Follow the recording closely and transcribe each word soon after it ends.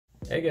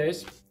Hey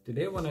guys,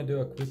 today I want to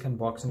do a quick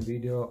unboxing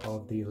video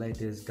of the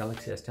latest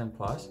Galaxy S10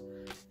 Plus,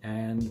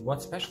 and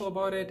what's special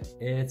about it,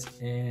 it's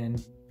in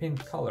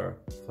pink color,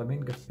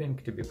 Flamingo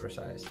pink to be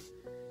precise.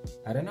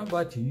 I don't know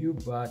about you,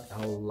 but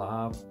I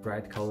love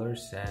bright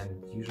colors,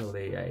 and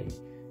usually I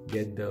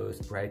get those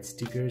bright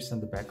stickers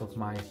on the back of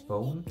my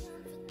phone,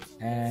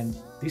 and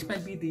this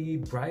might be the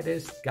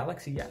brightest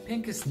Galaxy. Yeah,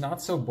 pink is not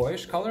so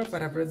boyish color,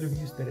 but I've read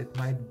reviews that it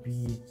might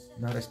be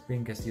not as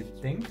pink as you'd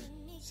think.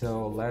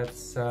 So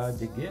let's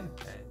dig in.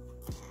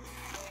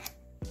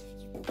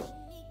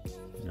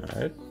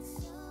 Alright,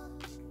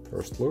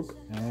 first look,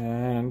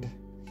 and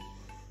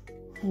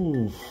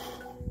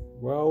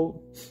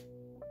well,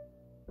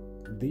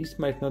 these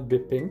might not be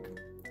pink,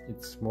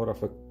 it's more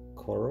of a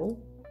coral.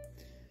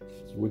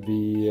 It would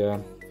be, I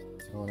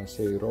want to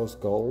say, rose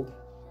gold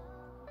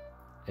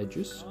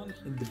edges.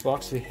 In the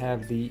box we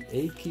have the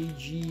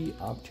AKG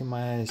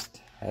optimized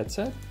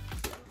headset,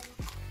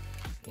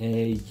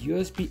 a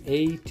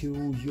USB-A to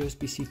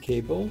USB-C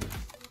cable,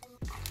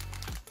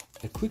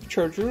 a quick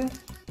charger.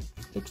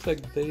 Looks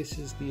like this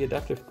is the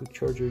adaptive quick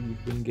charger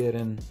you've been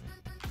getting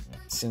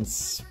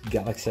since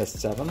Galaxy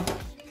S7,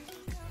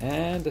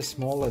 and a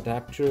small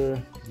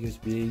adapter,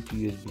 USB-A to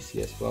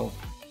USB-C as well.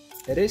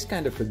 It is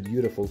kind of a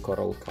beautiful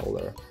coral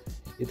color.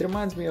 It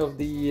reminds me of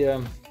the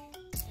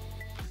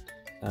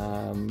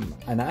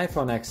an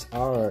iPhone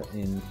XR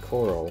in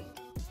coral,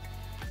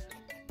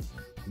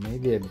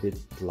 maybe a bit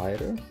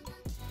lighter.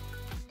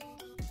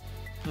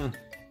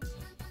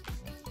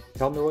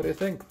 Tell me what you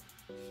think.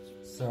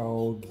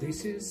 So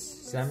this is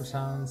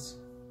Samsung's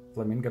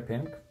Flamingo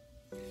pink,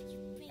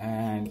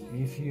 and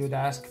if you'd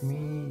ask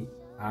me,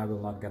 I will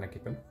not gonna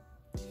keep it.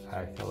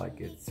 I feel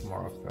like it's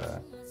more of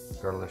a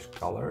girlish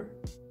color,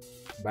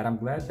 but I'm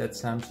glad that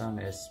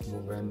Samsung is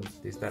moving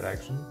this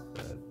direction.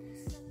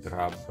 There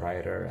are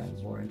brighter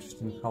and more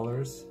interesting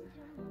colors.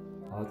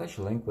 I'll attach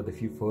a link with a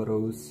few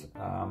photos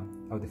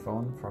of the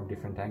phone from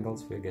different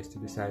angles for you guys to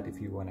decide if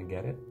you want to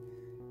get it.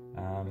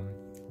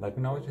 Let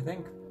me know what you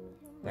think.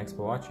 Thanks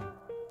for watching.